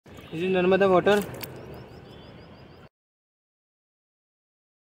This is Narmada water.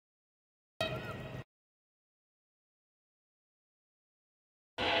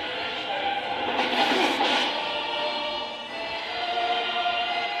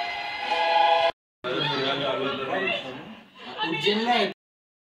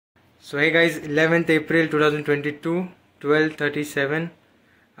 So hey guys, 11th April 2022, 12:37.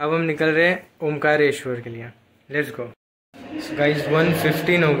 अब हम निकल रहे हैं ओमकारेश्वर के लिए. Let's go. सो गाइस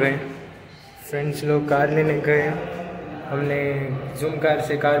 1:15 हो गए. फ्रेंड्स लोग कार लेने गए. हमने जूम कार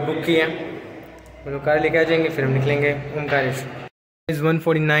से कार बुक की है. वो लोग कार लेके आ जाएंगे, फिर हम निकलेंगे ओमकारेश्वर.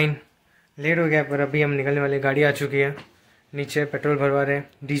 1:49 लेट हो गया, पर अभी हम निकलने वाले. गाड़ी आ चुकी है. नीचे पेट्रोल भरवा रहे हैं,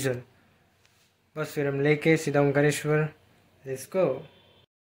 डीजल. बस फिर हम लेके सीधा Omkareshwar. Let's go.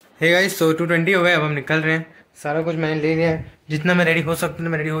 Hey guys, सो 2:20 हो गए. अब हम निकल रहे हैं. सारा कुछ मैंने ले लिया है. जितना मैं रेडी हो सकता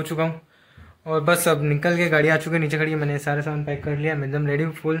मैं रेडी हो चुका हूँ. और बस अब निकल के गाड़ी आ चुकी है. नीचे खड़ी है. मैंने सारा सामान पैक कर लिया. मैं एकदम रेडी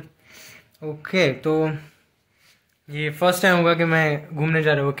हूँ फुल. ओके, तो ये फर्स्ट टाइम होगा कि मैं घूमने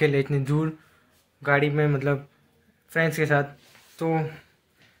जा रहा हूँ अकेले इतनी दूर गाड़ी में, मतलब फ्रेंड्स के साथ. तो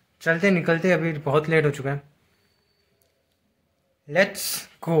चलते निकलते. अभी बहुत लेट हो चुका है. Let's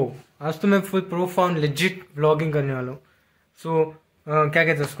go. आज तो मैं फुल प्रोफाउंड लेजिट व्लॉगिंग करने वाला हूँ. सो क्या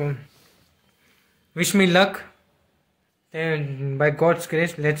कहते हैं उसको, wish me luck by God's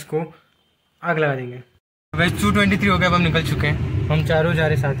grace. Let's go. आग लगा देंगे. वैसे 2:23 हो गया. अब हम निकल चुके हैं. हम चारों जा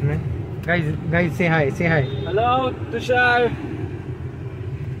रहे साथ में. गाइस से हाय, से हाय. हेलो तुषार.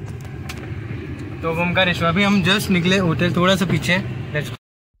 तो ओमकारेश्वर अभी हम जस्ट निकले. होटल थोड़ा सा पीछे. Let's go.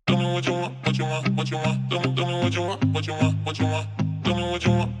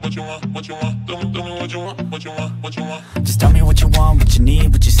 Just tell me what you want, what you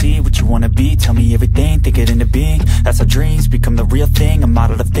need, what you see, what you wanna be. Tell me everything, think it into being. That's how dreams become the real thing. A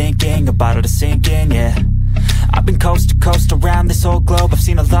model of thinking, a bottle to sink in, yeah. I've been coast to coast around this whole globe. I've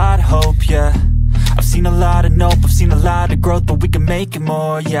seen a lot of hope, yeah. I've seen a lot of nope, I've seen a lot of growth, but we can make it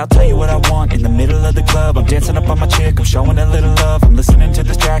more, yeah. I'll tell you what I want in the middle of the club. I'm dancing up on my chick, I'm showing a little love. I'm listening to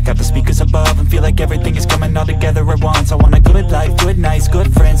this track, got the speakers above, and feel like everything is coming all together at once. I want a good life, good nights, good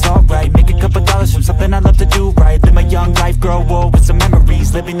friends, alright. Make a couple dollars from something I love to do right. Live my young life, grow old with some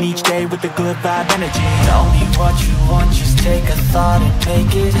memories. Living each day with a good vibe energy. Tell me what you want, just take a thought and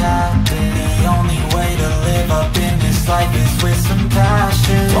make it happen. The only way to live up in this life is with some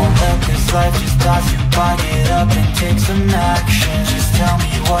passion. Don't let this life just toss you by. Get up and take some action. Just tell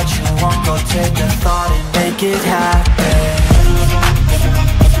me what you want, go take a thought and make it happen.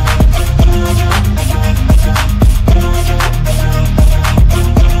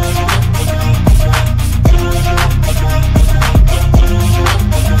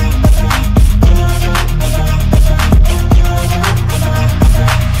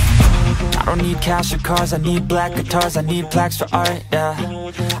 I don't need cash or cars, I need black guitars, I need plaques for art, yeah.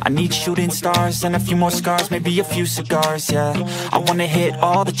 I need shooting stars and a few more scars, maybe a few cigars, yeah. I wanna hit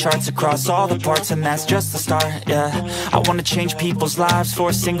all the charts across all the parts, and that's just the start, yeah. I wanna change people's lives for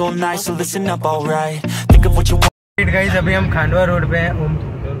a single night, so listen up, alright. Think of what you want. Guys, अभी हम Khandwa road पे हैं.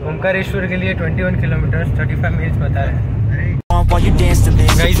 ओमकारेश्वर के लिए 21 kilometre 35 minutes बता रहे हैं.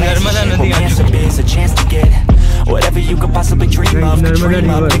 Guys, Narmada नदी आ चुकी है. Whatever you could possibly dream of, dream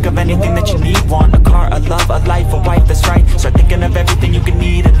of. Think of anything that you need, want a car, a love, a life, a wife that's right. Start thinking of everything you can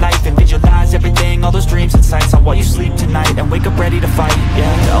need in life and visualize everything, all those dreams and sights on while you sleep tonight and wake up ready to fight,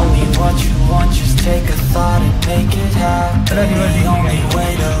 yeah. Tell me what you want, just take a thought and make it happen. The only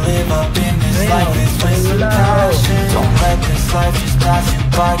way to live up in this life is with some passion. Don't let this life just pass you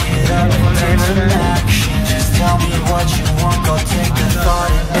by, get up and take some action. Just tell me what you want, go take a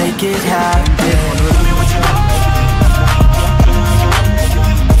thought and make it happen. Tell me what you want.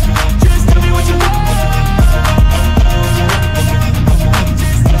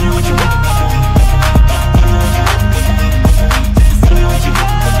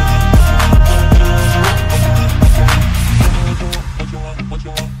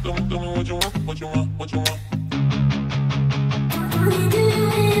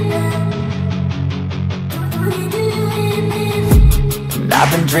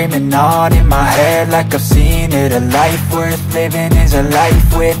 I've been dreaming on in my head like I've seen it. A life worth living is a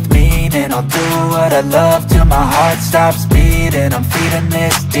life with meaning. I'll do what I love till my heart stops beating. I'm feeding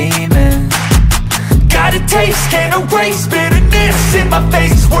this demon. Got a taste, can't erase bitterness in my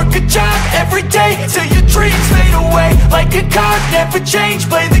face. Work a job every day till your dreams fade away. Like a card, never change,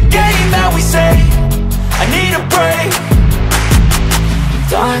 play the game that we say. I need a break.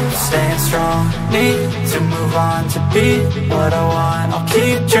 I'm staying strong, need to move on to be what I want. I'll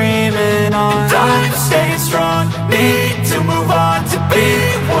keep dreaming on. I'm staying strong, need to move on to be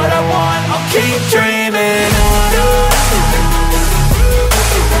what I want. I'll keep dreaming on.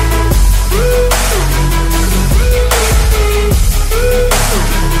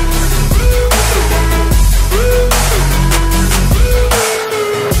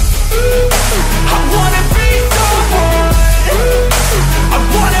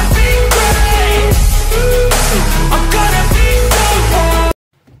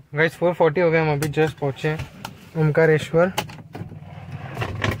 Guys 4:40 हो गए, हम अभी just पहुँचे हैं Omkareshwar.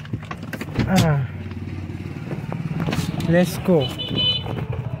 Let's go.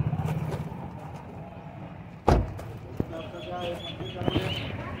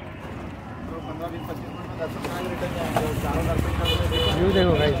 View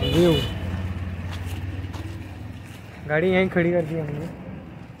देखो guys, view. गाड़ी यहीं खड़ी कर दी हमने।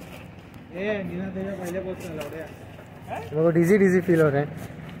 मेरे को डीजी डीजी फील हो रहा है।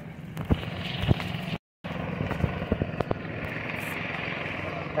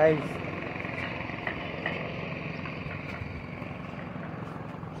 गाइस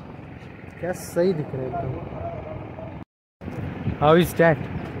क्या सही दिख रहा है एकदम। How is that?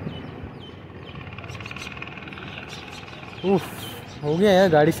 उफ, हो गया यार,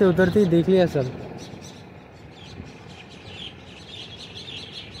 गाड़ी से उतरते ही देख लिया सब।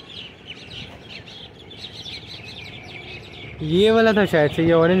 ये वाला था शायद से,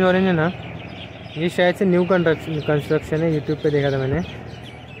 ये ऑरेंज ऑरेंज है ना, ये शायद से न्यू कंस्ट्रक्शन है, यूट्यूब पे देखा था मैंने।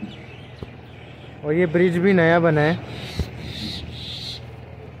 और ये ब्रिज भी नया बना है।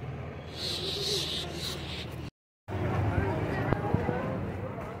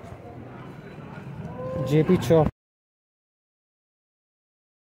 JP Chowk.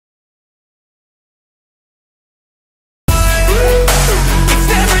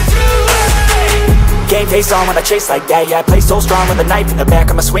 Game face on when I chase like that. Yeah, I play so strong with a knife in the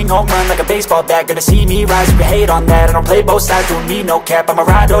back. I'ma swing home run like a baseball bat. Gonna see me rise if you hate on that. I don't play both sides, doing me no cap. I'ma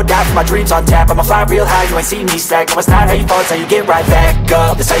ride or die for my dreams on tap. I'ma fly real high, you ain't see me slack. No, it's not how you fall, it's how you get right back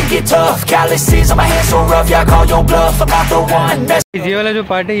up. That's how you get tough. Calluses on my hands so rough, yeah, I call your bluff. I'm not the one. ये वाला जो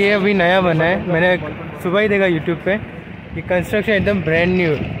part है ये अभी नया बना है, मैंने सुबह ही देखा यूट्यूब पे। ये कंस्ट्रक्शन एकदम ब्रांड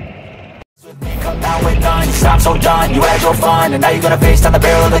न्यू है। I'm so done, you had your fun, and now you're gonna face down the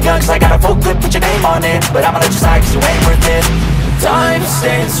barrel of the gun. Cause I got a full clip with your name on it, but I'ma let you slide cause you ain't worth it. Time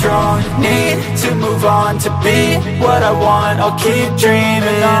staying strong, need to move on to be what I want, I'll keep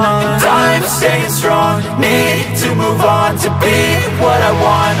dreaming on. Time staying strong, need to move on to be what I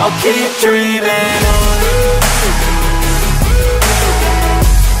want, I'll keep dreaming on.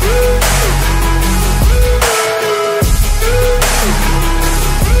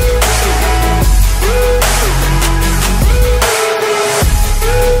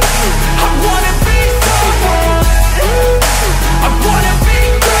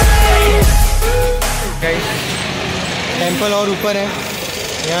 Temple और ऊपर है,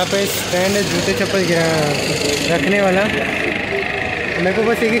 यहाँ पे stand है जूते चप्पल रखने वाला। मेरे को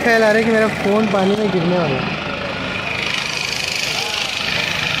बस एक ही ख्याल आ रहा है कि मेरा फ़ोन पानी में गिरने वाला है,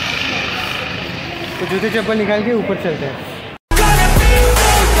 तो जूते चप्पल निकाल के ऊपर चलते हैं।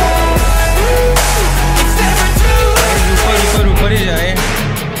 ऊपर ऊपर ऊपर ही जाए,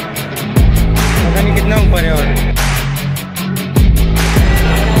 पता नहीं कितना ऊपर है। और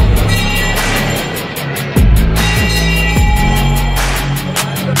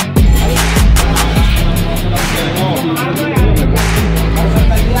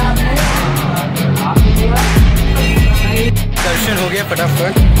दर्शन हो गया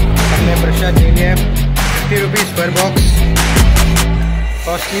फटाफट, हमने प्रसाद ले लिया 50 रुपीज़ पर बॉक्स,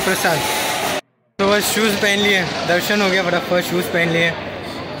 कॉस्टली प्रसाद। तो बस शूज़ पहन लिए, दर्शन हो गया फटाफट, शूज़ पहन लिए,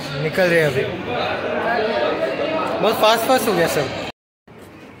 निकल रहे अभी। बहुत फास्ट हो गया सब।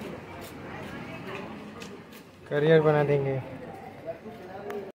 करियर बना देंगे।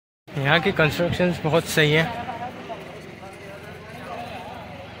 यहाँ की कंस्ट्रक्शंस बहुत सही है।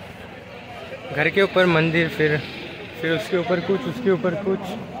 घर के ऊपर मंदिर, फिर उसके ऊपर कुछ, उसके ऊपर कुछ।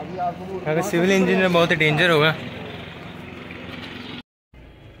 अगर सिविल इंजीनियर बहुत ही डेंजर होगा।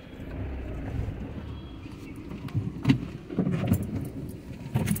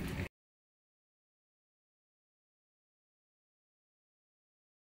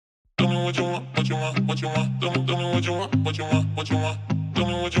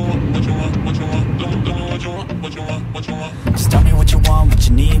 Just tell me what you want, what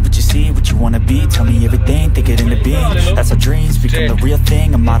you need, what you see, what you wanna be. Tell me everything, think it into being. That's how dreams become the real thing.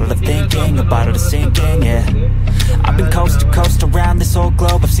 A model of thinking, a bottle to sink in, yeah. I've been coast to coast around this whole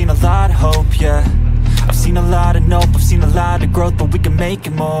globe. I've seen a lot of hope, yeah. I've seen a lot of nope, I've seen a lot of growth, but we can make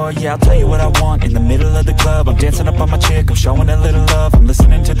it more, yeah. I'll tell you what I want in the middle of the club. I'm dancing up on my chick, I'm showing a little love. I'm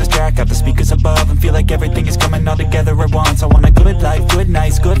listening to this track, got the speakers above, and feel like everything is coming all together at once. I want a good life, good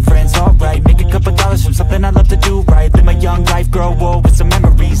nights, good friends, alright. Make a couple dollars from something I love to do right. Live my young life, grow old with some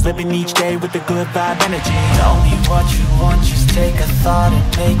memories. Living each day with a good vibe energy. Tell me what you want, just take a thought and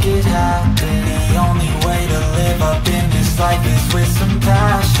make it happen. The only way to live up in this life is with some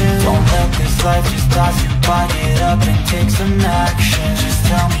passion. Don't let this life just toss you by, get up and take some action. Just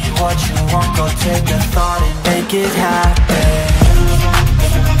tell me what you want, go take a thought and make it happen.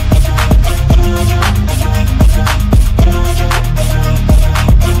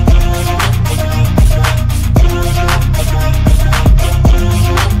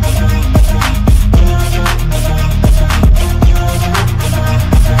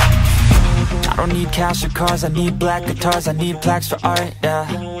 flashy cars, I need black guitars, I need plaques for art, yeah.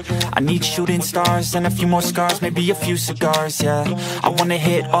 I need shooting stars and a few more scars, maybe a few cigars, yeah. I wanna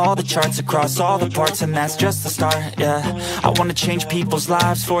hit all the charts across all the parts, and that's just the start, yeah. I wanna change people's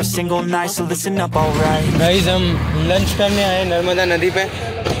lives for a single night, so listen up, alright. Guys, हम lunch करने आए नर्मदा नदी पे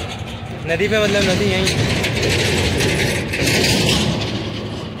मतलब नदी यहीं,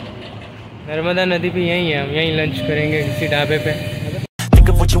 नर्मदा नदी पे यहीं है, हम यहीं लंच करेंगे किसी ढाबे पे. Think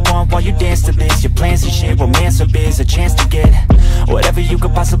of what you want while you dance to this. Your plans and shit, romance or biz, a chance to get whatever you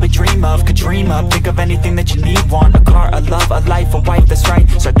could possibly dream of. Could dream up, think of anything that you need. Want a car, a love, a life, a wife, that's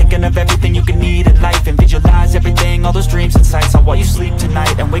right. Start thinking of everything you can need in life, and visualize everything, all those dreams and sights, on while you sleep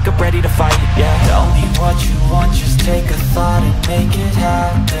tonight, and wake up ready to fight, yeah. Tell me what you want, just take a thought and make it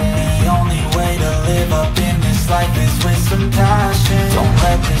happen. The only way to live up in this life is with some passion. Don't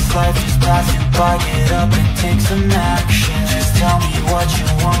let this life just pass you by, get up and take some action. Just tell me what you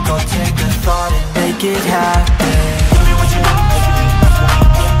want, go take a thought and make it happen. Tell me what you want.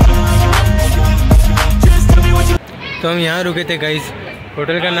 तो हम यहाँ रुके थे guys.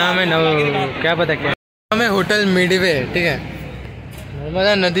 Hotel का नाम है क्या पता क्या नाम है, होटल मिडवे, ठीक है.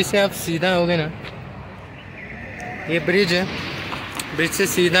 नर्मदा नदी से आप सीधा होगे ना, ये ब्रिज है, ब्रिज से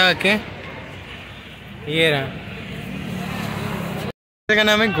सीधा आके ये रहा. होटल का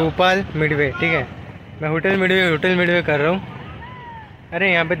नाम है गोपाल मिडवे, ठीक है. मैं होटल मिडवे कर रहा हूँ.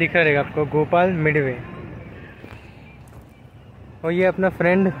 अरे यहाँ पे दिख रहा रहेगा आपको, गोपाल मिडवे. और ये अपना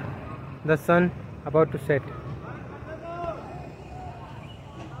friend the sun about to set.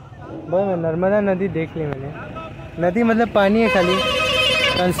 भाई मैं नर्मदा नदी देख ली मैंने. नदी मतलब पानी है खाली.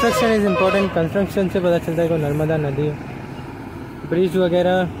 Construction is important. कंस्ट्रक्शन से पता चलता है कि नर्मदा नदी है. ब्रिज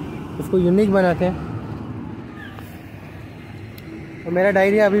वगैरह उसको यूनिक बनाते हैं. और मेरा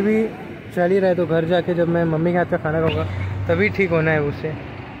डायरिया अभी भी चल ही रहा है, तो घर जाके जब मैं मम्मी के हाथ का खाना खाऊंगा तभी ठीक होना है उससे.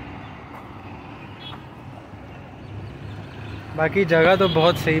 बाकी जगह तो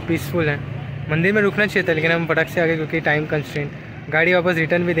बहुत सही, पीसफुल है. मंदिर में रुकना चाहिए था, लेकिन हम फटक से आ गए क्योंकि टाइम कंस्ट्रेंट. गाड़ी वापस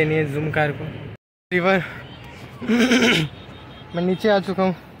रिटर्न भी देनी है जूम कार को. रिवर मैं नीचे आ चुका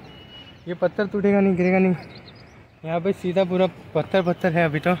हूँ. ये पत्थर टूटेगा नहीं, गिरेगा नहीं. यहाँ पे सीधा पूरा पत्थर है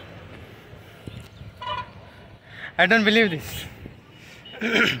अभी तो. I don't believe this.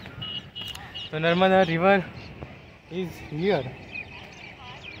 तो नर्मदा रिवर इज हियर.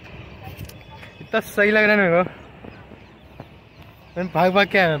 इतना सही लग रहा है मेरे को. मैं भाग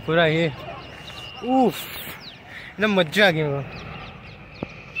के आया पूरा. ये उफ, एकदम मज्जा आ गई मेरे को.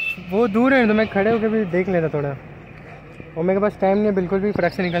 वो दूर है तो मैं खड़े होकर भी देख लेता थोड़ा. और मेरे पास टाइम नहीं है बिल्कुल भी,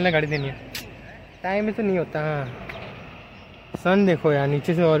 फटाक से निकलना, गाड़ी देनी है. टाइम में तो नहीं होता. हाँ, सन देखो यार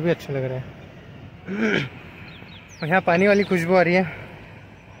नीचे से, और भी अच्छा लग रहा है. और यहाँ पानी वाली खुशबू आ रही है.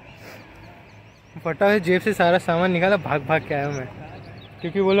 फटा से जेब से सारा सामान निकाला, भाग के आया हूँ मैं,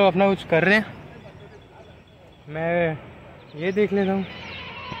 क्योंकि वो लोग अपना कुछ कर रहे हैं. मैं ये देख लेता हूँ.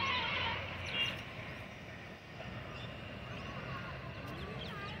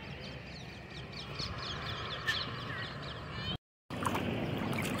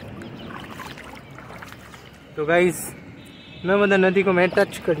 तो गाइस नर्मदा नदी को मैं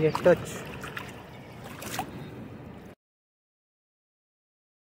टच कर लिया, टच.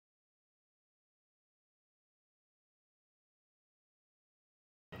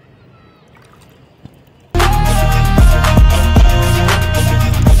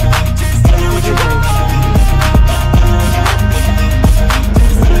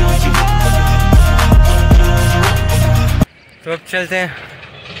 तो अब चलते हैं.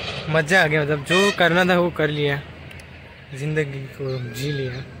 मज़ा आ गया, मतलब जो करना था वो कर लिया, ज़िंदगी को जी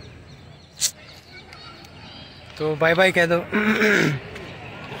लिया. तो बाय बाय कह दो.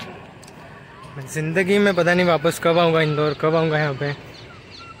 ज़िंदगी में पता नहीं वापस कब आऊँगा इंदौर, कब आऊँगा यहाँ पे,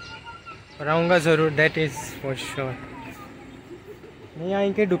 और आऊँगा ज़रूर, डैट इज़ फॉर श्योर. नहीं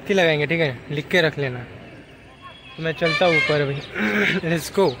आएंगे डुबकी लगाएंगे, ठीक है, लिख के रख लेना. तो मैं चलता हूँ ऊपर अभी.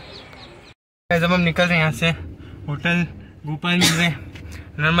 Let's go. जब हम निकल रहे हैं यहाँ से, hotel Gopal Midway,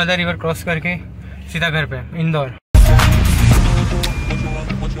 Narmada river cross करके सीधा घर पे Indore.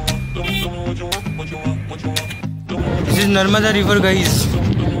 This is Narmada river guys.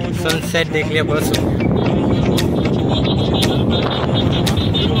 Sunset देख लिया बस.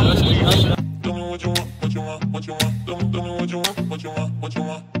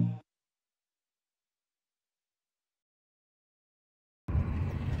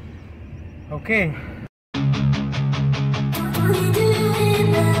 Okay.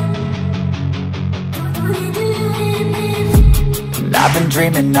 I've been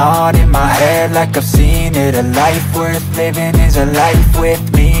dreaming on in my head like I've seen it. A life worth living is a life with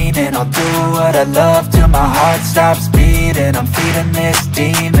meaning. I'll do what I love till my heart stops beating. I'm feeding this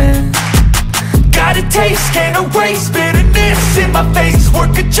demon. Got got a taste, can't erase bitterness in my face.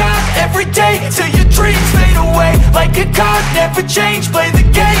 Work a job every day till your dreams fade away. Like a card, never change, play the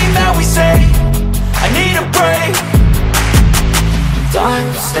game that we say. I need a break.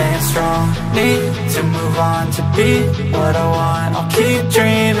 I'm staying strong, need to move on to be what I want. I'll keep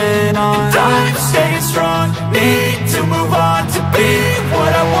dreaming on. I'm staying strong, need to move on to be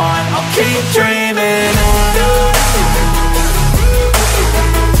what I want. I'll keep dreaming on.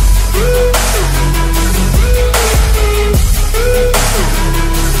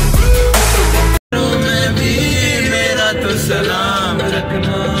 सलाम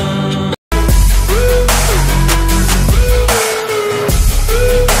रखना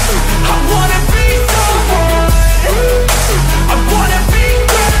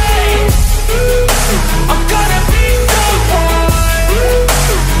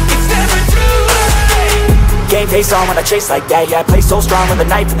Face on when I chase like that. Yeah, I play so strong with a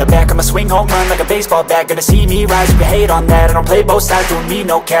knife in the back. I'ma swing home run like a baseball bat. Gonna see me rise, you can hate on that. I don't play both sides, doing me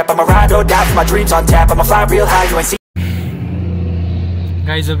no cap. I'ma ride or die for my dreams on tap. I'ma fly real high, you ain't see.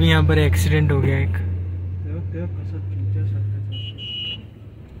 Guys, अभी यहाँ पर accident हो गया एक.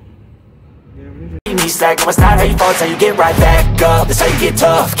 Me slack, no it's not how you fall, it's how you get right back up. That's how you get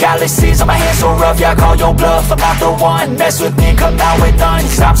tough, calluses on my hands so rough. Yeah, I call your bluff, I'm not the one. Mess with me, come out with none.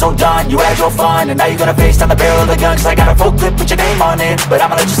 Cause I'm so done, you had your fun. And now you're gonna face down the barrel of the gun. Cause I got a full clip with your name on it. But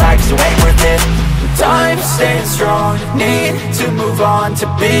I'ma let you slide cause you ain't worth it. I'm staying strong, need to move on to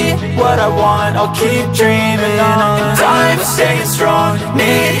be what I want. I'll keep dreaming on. I'm staying strong,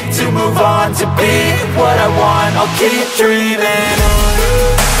 need to move on to be what I want. I'll keep dreaming on.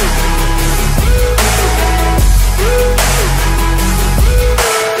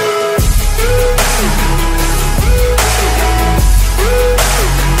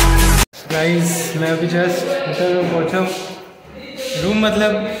 Guys मैं अभी just hotel में पहुँचा हूँ. Room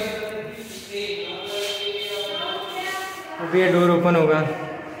मतलब अभी ये door open होगा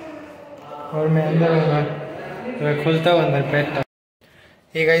और मैं अंदर होगा तो मैं खुलता हूँ अंदर बैठता हूँ.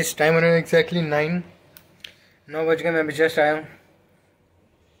 ये गाइस टाइम हो रहा है एग्जैक्टली 9 बज गए. मैं अभी जस्ट आया हूँ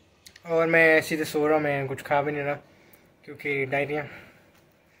और मैं सीधे सो रहा हूँ. मैं कुछ खा भी नहीं रहा क्योंकि डायरिया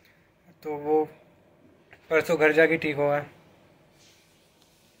तो वो परसों घर जाके ठीक होगा.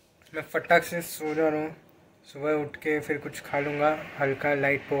 मैं फटाक से सो जा रहा हूँ. सुबह उठ के फिर कुछ खा लूँगा हल्का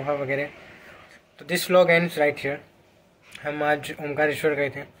लाइट पोहा वगैरह. तो this vlog ends right here. हम आज ओमकारेश्वर गए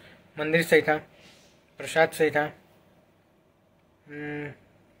थे. मंदिर सही था, प्रसाद सही था.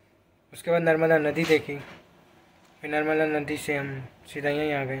 उसके बाद नर्मदा नदी देखी. फिर नर्मदा नदी से हम सीधा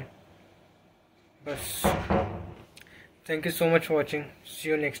यहीं आ गए. बस thank you so much for watching. C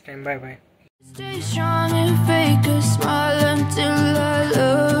you next time. Bye bye. Stay strong and fake a smile until I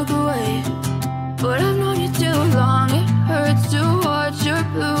look